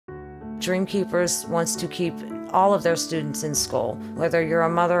Dreamkeepers wants to keep all of their students in school, whether you're a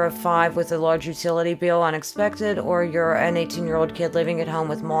mother of 5 with a large utility bill unexpected, or you're an 18-year-old kid living at home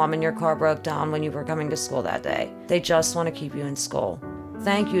with mom and your car broke down when you were coming to school that day. They just want to keep you in school.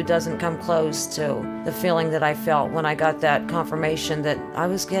 Thank you doesn't come close to the feeling that I felt when I got that confirmation that I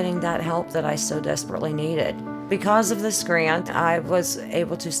was getting that help that I so desperately needed. Because of this grant, I was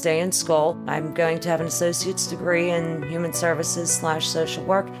able to stay in school. I'm going to have an associate's degree in human services / social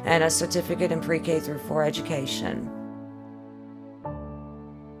work and a certificate in pre-K through 4 education.